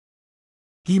describe it?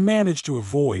 He managed to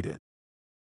avoid it.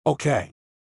 Okay.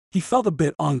 He felt a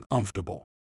bit uncomfortable.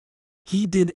 He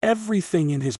did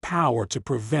everything in his power to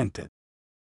prevent it.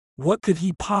 What could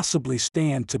he possibly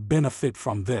stand to benefit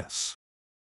from this?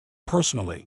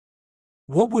 Personally,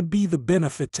 what would be the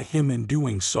benefit to him in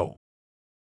doing so?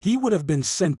 He would have been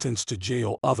sentenced to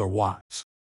jail otherwise.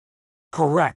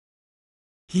 Correct.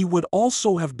 He would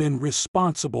also have been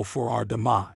responsible for our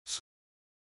demise.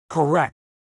 Correct.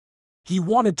 He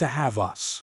wanted to have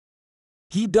us.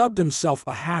 He dubbed himself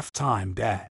a half-time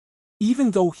dad,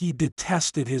 even though he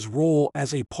detested his role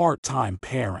as a part-time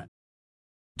parent.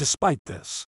 Despite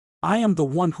this, I am the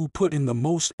one who put in the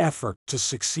most effort to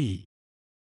succeed.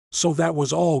 So that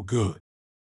was all good.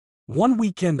 One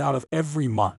weekend out of every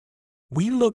month, we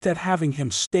looked at having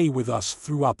him stay with us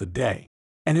throughout the day,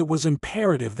 and it was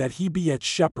imperative that he be at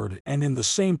Shepherd and in the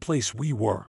same place we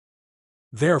were.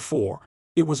 Therefore,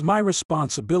 it was my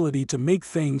responsibility to make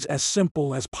things as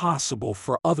simple as possible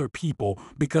for other people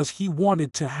because he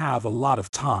wanted to have a lot of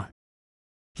time.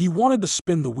 He wanted to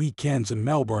spend the weekends in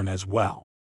Melbourne as well.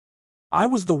 I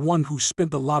was the one who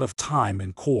spent a lot of time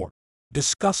in court,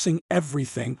 discussing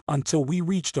everything until we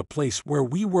reached a place where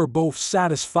we were both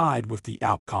satisfied with the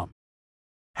outcome.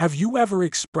 Have you ever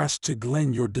expressed to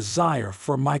Glenn your desire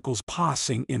for Michael's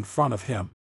passing in front of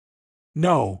him?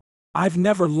 No, I've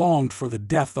never longed for the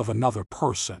death of another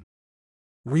person.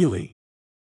 Really.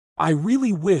 I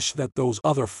really wish that those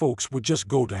other folks would just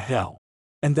go to hell,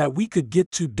 and that we could get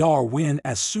to Darwin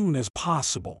as soon as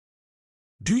possible.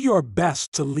 Do your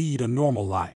best to lead a normal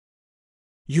life.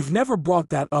 You've never brought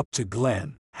that up to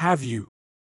Glenn, have you?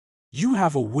 You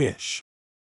have a wish.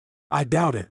 I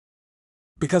doubt it.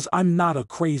 Because I'm not a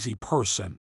crazy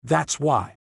person, that's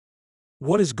why.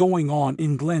 What is going on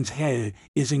in Glenn's head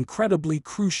is incredibly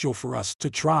crucial for us to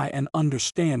try and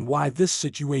understand why this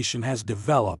situation has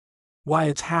developed, why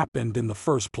it's happened in the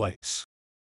first place.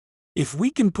 If we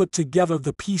can put together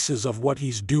the pieces of what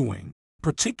he's doing,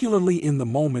 particularly in the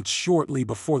moments shortly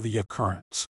before the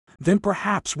occurrence, then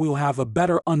perhaps we'll have a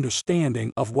better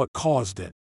understanding of what caused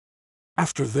it.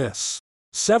 After this,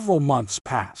 several months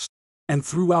passed, and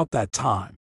throughout that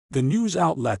time, the news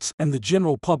outlets and the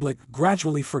general public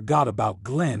gradually forgot about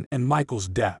Glenn and Michael's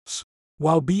deaths,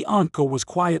 while Biannca was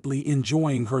quietly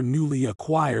enjoying her newly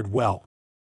acquired wealth.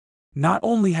 Not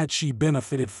only had she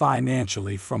benefited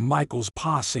financially from Michael's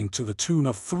passing to the tune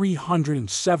of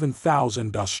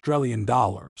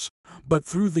 $307,000, but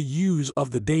through the use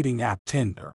of the dating app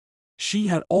Tinder, she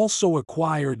had also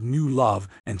acquired new love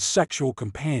and sexual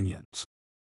companions.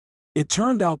 It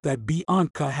turned out that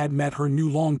Biannca had met her new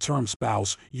long-term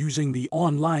spouse using the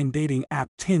online dating app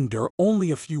Tinder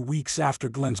only a few weeks after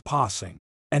Glenn's passing,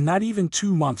 and not even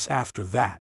 2 months after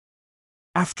that.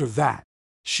 After that,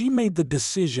 she made the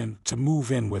decision to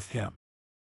move in with him.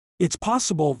 It's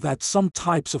possible that some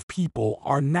types of people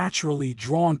are naturally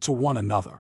drawn to one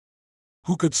another.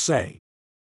 Who could say?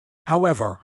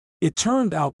 However, it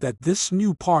turned out that this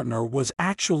new partner was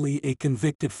actually a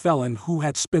convicted felon who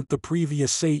had spent the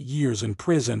previous 8 years in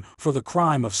prison for the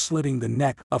crime of slitting the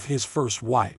neck of his first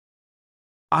wife.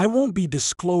 I won't be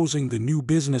disclosing the new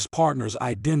business partner's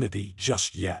identity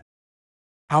just yet.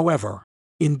 However,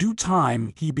 in due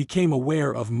time he became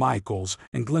aware of Michael's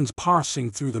and Glenn's passing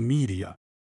through the media.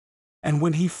 And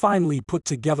when he finally put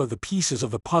together the pieces of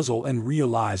the puzzle and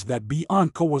realized that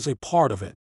Biannca was a part of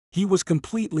it, he was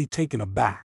completely taken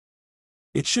aback.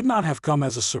 It should not have come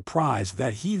as a surprise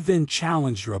that he then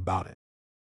challenged her about it.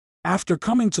 After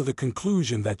coming to the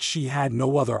conclusion that she had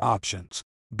no other options,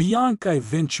 Biannca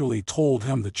eventually told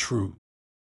him the truth.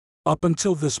 Up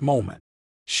until this moment,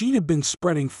 she had been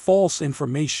spreading false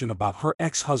information about her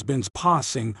ex-husband's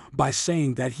passing by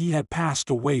saying that he had passed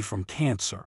away from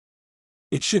cancer.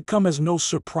 It should come as no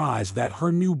surprise that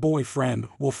her new boyfriend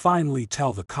will finally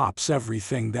tell the cops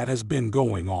everything that has been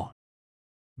going on.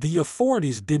 The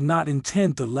authorities did not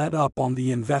intend to let up on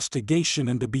the investigation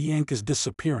into Biannca's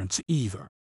disappearance either.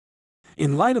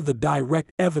 In light of the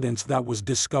direct evidence that was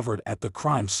discovered at the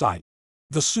crime site,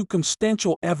 the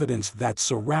circumstantial evidence that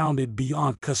surrounded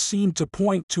Biannca seemed to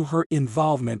point to her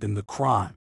involvement in the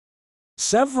crime.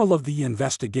 Several of the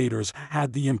investigators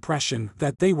had the impression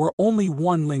that they were only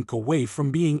one link away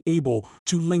from being able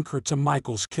to link her to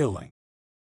Michael's killing.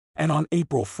 and on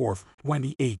April 4,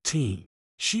 2018,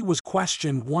 she was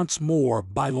questioned once more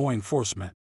by law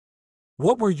enforcement.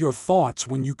 What were your thoughts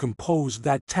when you composed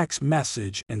that text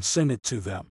message and sent it to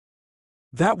them?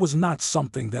 That was not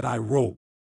something that I wrote.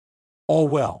 Oh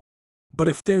well. But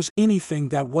if there's anything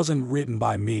that wasn't written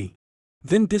by me,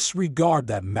 then disregard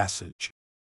that message.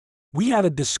 We had a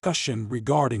discussion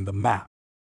regarding the map.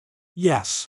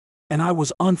 Yes, and I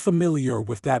was unfamiliar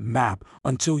with that map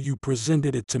until you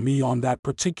presented it to me on that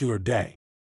particular day.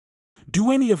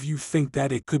 Do any of you think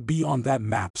that it could be on that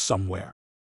map somewhere?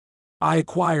 I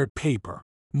acquired paper,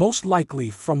 most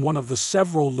likely from one of the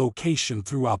several locations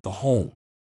throughout the home.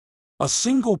 A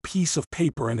single piece of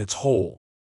paper in its whole.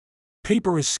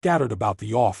 Paper is scattered about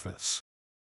the office.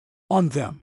 On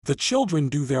them, the children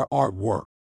do their artwork.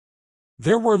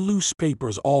 There were loose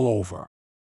papers all over.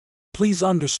 Please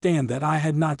understand that I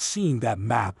had not seen that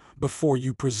map before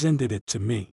you presented it to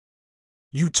me.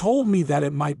 You told me that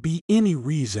it might be any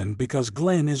reason because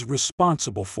Glenn is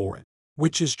responsible for it,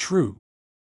 which is true.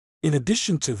 In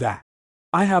addition to that,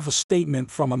 I have a statement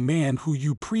from a man who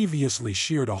you previously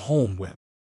shared a home with.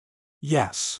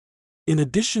 Yes. In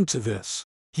addition to this,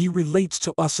 he relates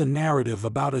to us a narrative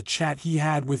about a chat he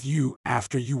had with you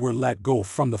after you were let go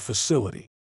from the facility.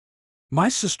 My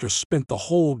sister spent the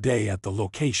whole day at the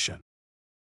location.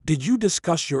 Did you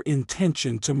discuss your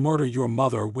intention to murder your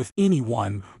mother with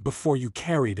anyone before you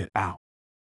carried it out?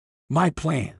 My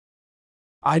plan.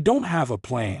 I don't have a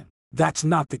plan. That's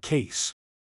not the case.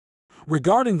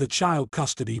 Regarding the child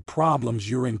custody problems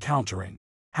you're encountering,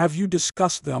 have you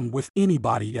discussed them with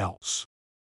anybody else?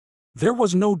 There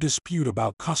was no dispute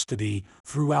about custody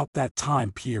throughout that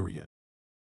time period.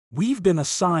 We've been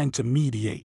assigned to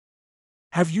mediate.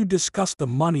 Have you discussed the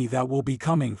money that will be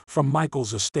coming from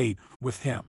Michael's estate with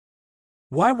him?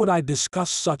 Why would I discuss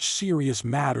such serious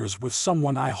matters with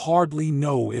someone I hardly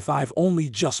know if I've only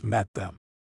just met them?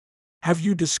 Have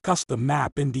you discussed the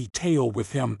map in detail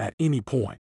with him at any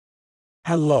point?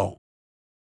 Hello.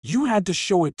 You had to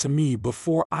show it to me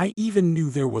before I even knew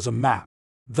there was a map.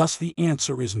 Thus the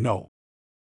answer is no.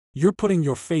 You're putting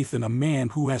your faith in a man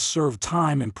who has served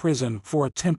time in prison for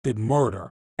attempted murder,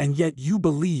 and yet you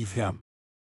believe him.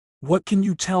 What can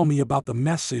you tell me about the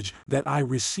message that I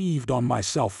received on my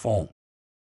cell phone?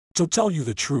 To tell you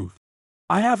the truth,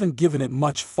 I haven't given it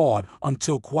much thought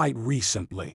until quite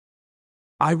recently.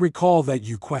 I recall that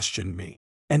you questioned me,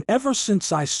 and ever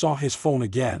since I saw his phone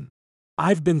again,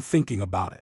 I've been thinking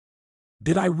about it.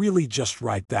 Did I really just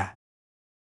write that?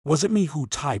 Was it me who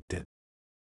typed it?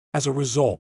 As a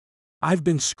result, I've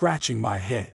been scratching my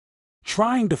head,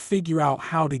 trying to figure out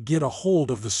how to get a hold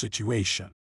of the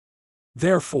situation.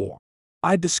 Therefore,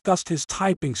 I discussed his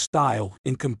typing style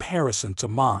in comparison to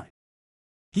mine.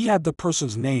 He had the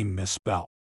person's name misspelled,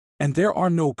 and there are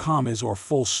no commas or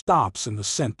full stops in the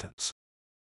sentence.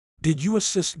 Did you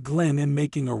assist Glenn in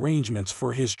making arrangements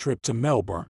for his trip to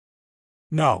Melbourne?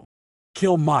 No.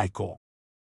 Kill Michael?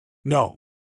 No.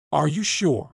 Are you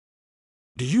sure?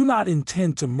 Do you not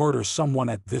intend to murder someone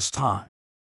at this time?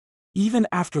 Even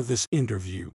after this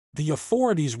interview, the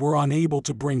authorities were unable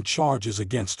to bring charges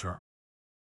against her.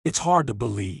 It's hard to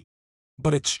believe,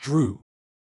 but it's true.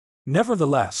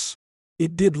 Nevertheless,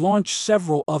 it did launch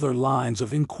several other lines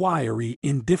of inquiry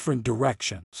in different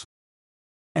directions.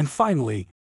 And finally,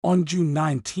 on June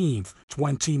 19,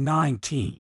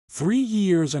 2019, 3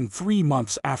 years and 3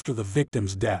 months after the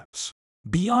victims' deaths,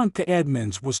 Biannca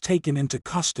Edmunds was taken into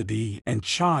custody and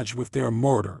charged with their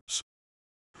murders.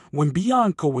 When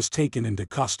Biannca was taken into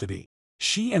custody,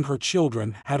 she and her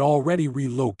children had already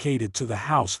relocated to the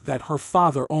house that her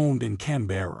father owned in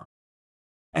Canberra.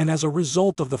 And as a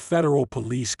result of the federal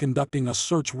police conducting a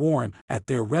search warrant at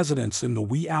their residence in the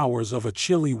wee hours of a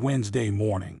chilly Wednesday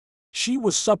morning, she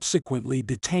was subsequently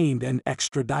detained and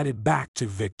extradited back to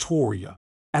Victoria,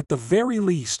 at the very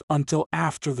least until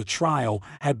after the trial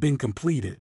had been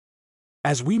completed.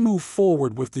 As we move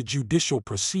forward with the judicial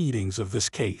proceedings of this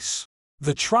case,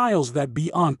 the trials that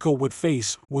Biannca would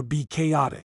face would be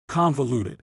chaotic,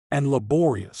 convoluted, and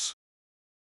laborious.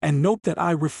 And note that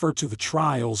I refer to the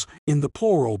trials in the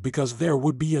plural because there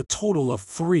would be a total of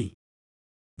 3.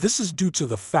 This is due to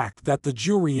the fact that the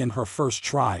jury in her first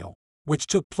trial, which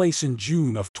took place in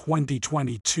June of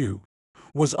 2022,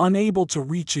 was unable to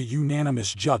reach a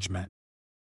unanimous judgment.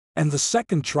 And the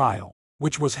second trial,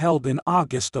 which was held in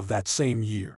August of that same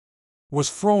year, was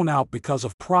thrown out because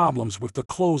of problems with the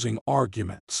closing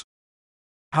arguments.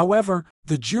 However,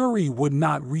 the jury would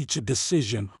not reach a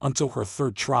decision until her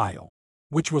third trial,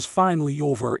 which was finally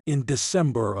over in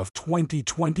December of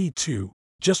 2022,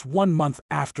 just 1 month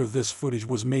after this footage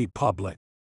was made public.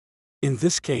 In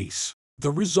this case,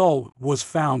 The result was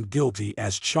found guilty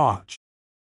as charged.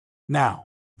 Now,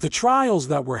 the trials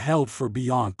that were held for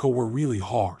Biannca were really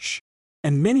harsh,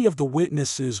 and many of the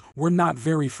witnesses were not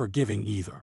very forgiving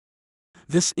either.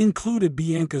 This included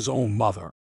Bianca's own mother,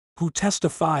 who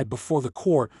testified before the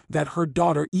court that her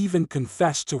daughter even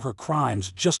confessed to her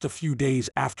crimes just a few days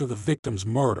after the victim's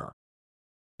murder.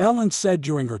 Ellen said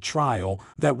during her trial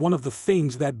that one of the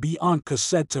things that Biannca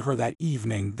said to her that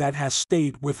evening that has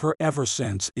stayed with her ever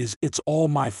since is, "It's all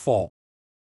my fault."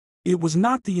 It was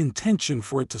not the intention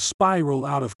for it to spiral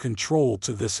out of control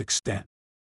to this extent.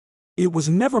 It was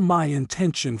never my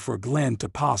intention for Glenn to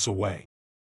pass away.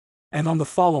 And on the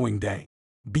following day,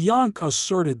 Biannca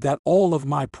asserted that all of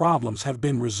my problems have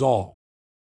been resolved.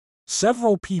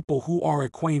 Several people who are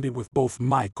acquainted with both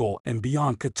Michael and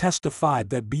Biannca testified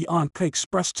that Biannca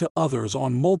expressed to others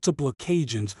on multiple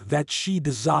occasions that she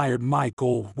desired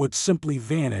Michael would simply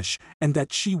vanish and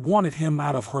that she wanted him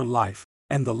out of her life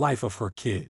and the life of her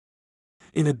kid.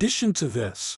 In addition to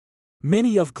this,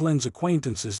 many of Glenn's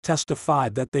acquaintances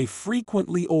testified that they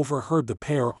frequently overheard the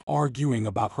pair arguing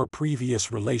about her previous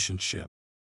relationship,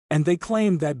 and they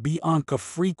claimed that Biannca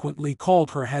frequently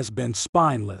called her husband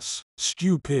spineless,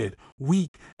 stupid,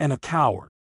 weak, and a coward,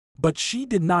 but she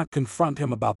did not confront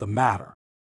him about the matter.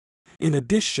 In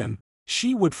addition,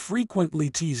 she would frequently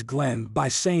tease Glenn by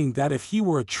saying that if he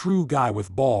were a true guy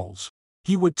with balls,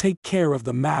 he would take care of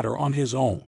the matter on his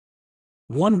own.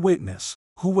 One witness,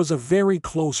 who was a very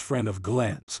close friend of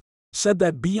Glenn's, said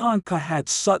that Biannca had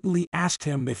subtly asked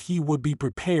him if he would be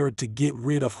prepared to get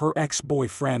rid of her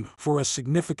ex-boyfriend for a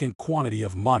significant quantity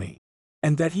of money,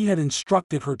 and that he had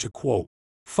instructed her to, quote,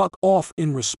 "fuck off"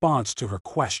 in response to her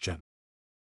question.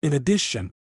 In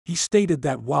addition, he stated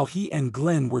that while he and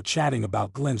Glenn were chatting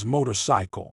about Glenn's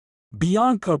motorcycle,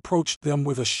 Biannca approached them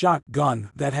with a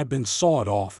shotgun that had been sawed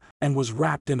off and was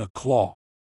wrapped in a cloth.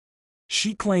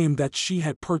 She claimed that she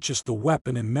had purchased the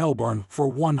weapon in Melbourne for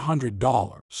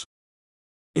 $100.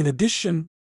 In addition,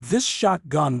 this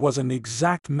shotgun was an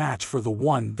exact match for the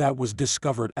one that was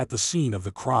discovered at the scene of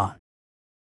the crime.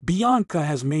 Biannca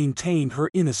has maintained her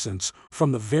innocence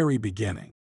from the very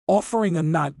beginning, offering a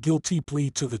not guilty plea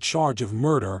to the charge of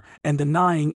murder and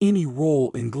denying any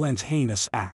role in Glenn's heinous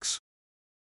acts.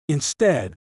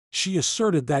 Instead, she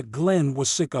asserted that Glenn was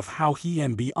sick of how he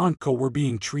and Biannca were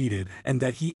being treated and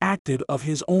that he acted of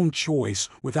his own choice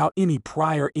without any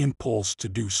prior impulse to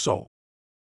do so.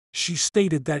 She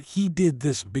stated that he did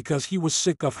this because he was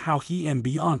sick of how he and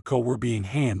Biannca were being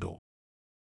handled.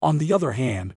 On the other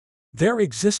hand, there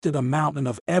existed a mountain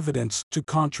of evidence to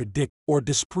contradict or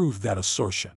disprove that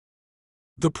assertion.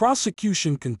 The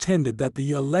prosecution contended that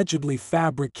the allegedly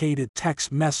fabricated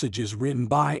text messages written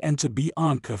by and to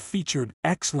Biannca featured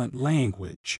excellent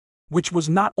language, which was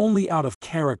not only out of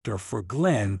character for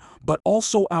Glenn but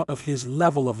also out of his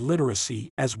level of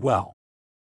literacy as well.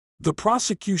 The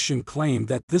prosecution claimed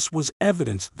that this was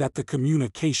evidence that the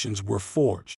communications were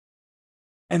forged.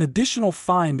 An additional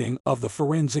finding of the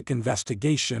forensic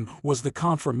investigation was the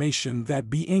confirmation that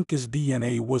Bianca's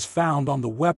DNA was found on the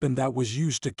weapon that was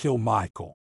used to kill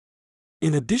Michael.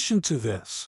 In addition to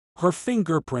this, her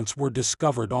fingerprints were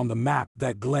discovered on the map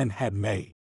that Glenn had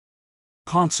made.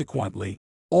 Consequently,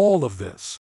 all of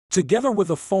this, together with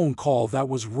a phone call that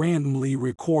was randomly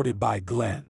recorded by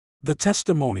Glenn, the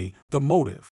testimony, the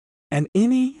motive, and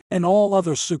any and all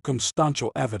other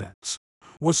circumstantial evidence,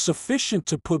 was sufficient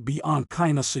to put Biannca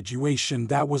in a situation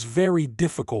that was very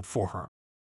difficult for her.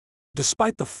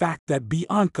 Despite the fact that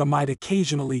Biannca might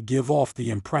occasionally give off the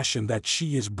impression that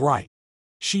she is bright,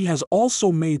 she has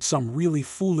also made some really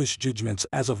foolish judgments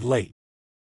as of late.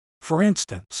 For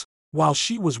instance, while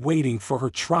she was waiting for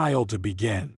her trial to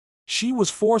begin, she was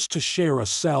forced to share a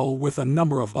cell with a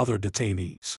number of other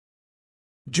detainees.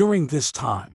 During this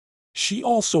time, she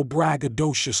also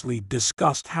braggadociously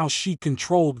discussed how she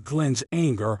controlled Glenn's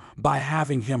anger by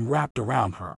having him wrapped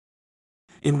around her.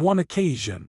 In one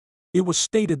occasion, it was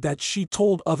stated that she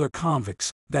told other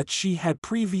convicts that she had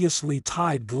previously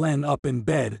tied Glenn up in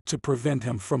bed to prevent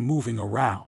him from moving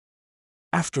around.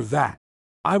 After that,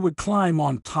 I would climb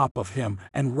on top of him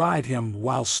and ride him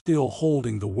while still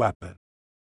holding the weapon.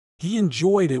 He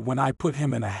enjoyed it when I put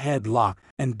him in a headlock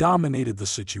and dominated the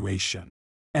situation,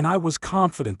 and I was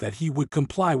confident that he would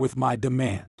comply with my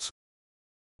demands.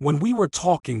 When we were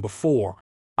talking before,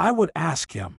 I would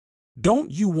ask him,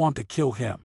 "Don't you want to kill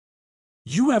him?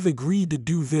 You have agreed to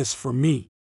do this for me."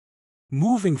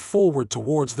 Moving forward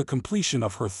towards the completion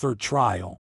of her third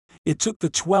trial, it took the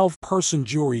 12-person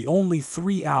jury only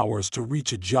 3 hours to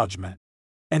reach a judgment,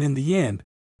 and in the end,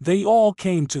 they all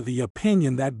came to the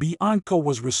opinion that Biannca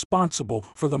was responsible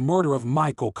for the murder of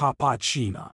Michael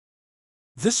Cappuccina.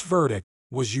 This verdict,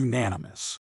 was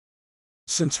unanimous.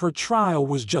 Since her trial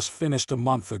was just finished a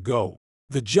month ago,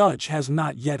 the judge has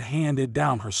not yet handed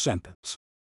down her sentence.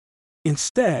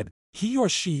 Instead, he or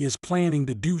she is planning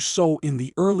to do so in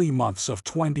the early months of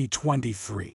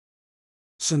 2023.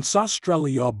 Since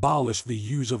Australia abolished the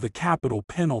use of the capital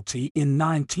penalty in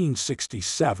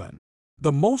 1967,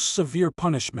 the most severe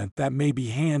punishment that may be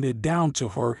handed down to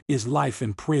her is life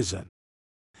in prison.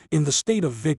 In the state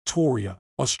of Victoria,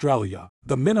 Australia,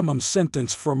 the minimum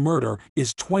sentence for murder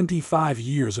is 25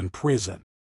 years in prison.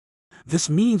 This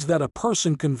means that a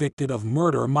person convicted of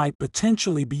murder might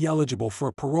potentially be eligible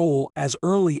for parole as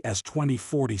early as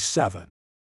 2047.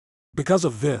 Because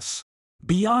of this,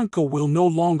 Biannca will no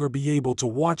longer be able to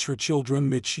watch her children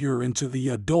mature into the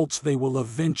adults they will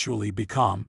eventually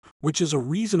become, which is a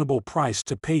reasonable price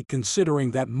to pay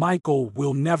considering that Michael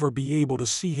will never be able to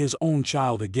see his own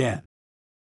child again.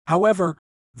 However,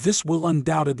 this will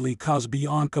undoubtedly cause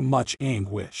Biannca much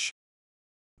anguish.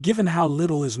 Given how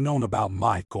little is known about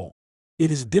Michael,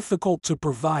 it is difficult to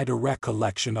provide a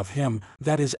recollection of him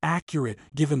that is accurate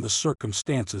given the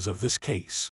circumstances of this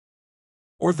case,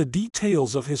 or the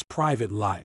details of his private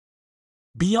life.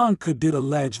 Biannca did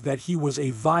allege that he was a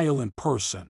violent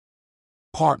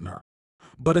partner,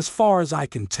 but as far as I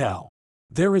can tell,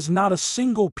 there is not a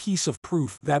single piece of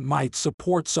proof that might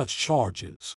support such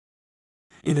charges.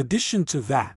 In addition to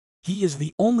that, he is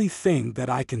the only thing that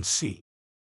I can see.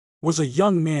 Was a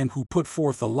young man who put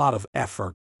forth a lot of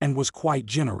effort and was quite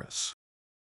generous.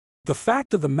 The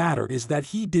fact of the matter is that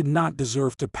he did not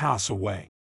deserve to pass away,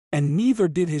 and neither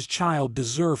did his child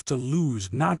deserve to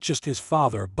lose not just his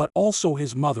father but also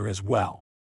his mother as well.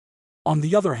 On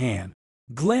the other hand,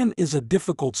 Glenn is a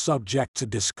difficult subject to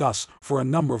discuss for a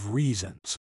number of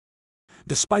reasons.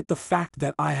 Despite the fact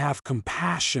that I have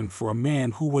compassion for a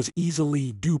man who was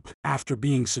easily duped after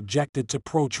being subjected to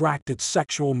protracted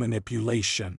sexual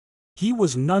manipulation, he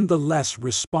was nonetheless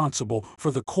responsible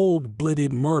for the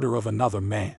cold-blooded murder of another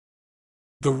man.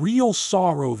 The real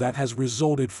sorrow that has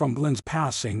resulted from Glenn's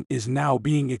passing is now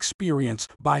being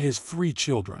experienced by his 3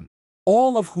 children,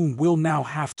 all of whom will now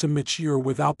have to mature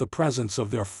without the presence of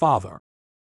their father.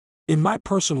 In my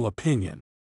personal opinion,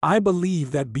 I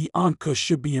believe that Biannca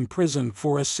should be imprisoned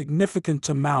for a significant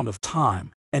amount of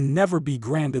time and never be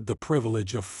granted the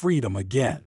privilege of freedom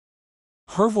again.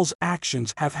 Hervel's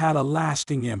actions have had a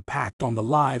lasting impact on the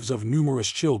lives of numerous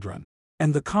children,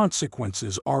 and the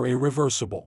consequences are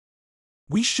irreversible.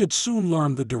 We should soon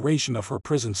learn the duration of her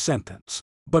prison sentence,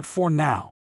 but for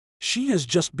now, she has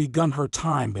just begun her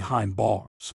time behind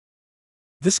bars.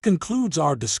 This concludes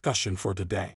our discussion for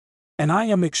today, and I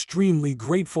am extremely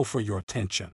grateful for your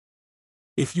attention.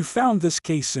 If you found this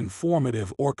case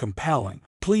informative or compelling,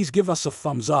 please give us a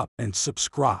thumbs up and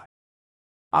subscribe.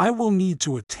 I will need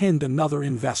to attend another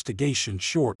investigation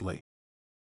shortly.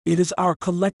 It is our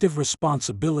collective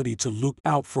responsibility to look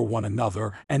out for one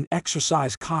another and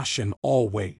exercise caution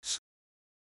always.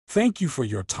 Thank you for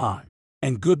your time,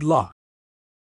 and good luck.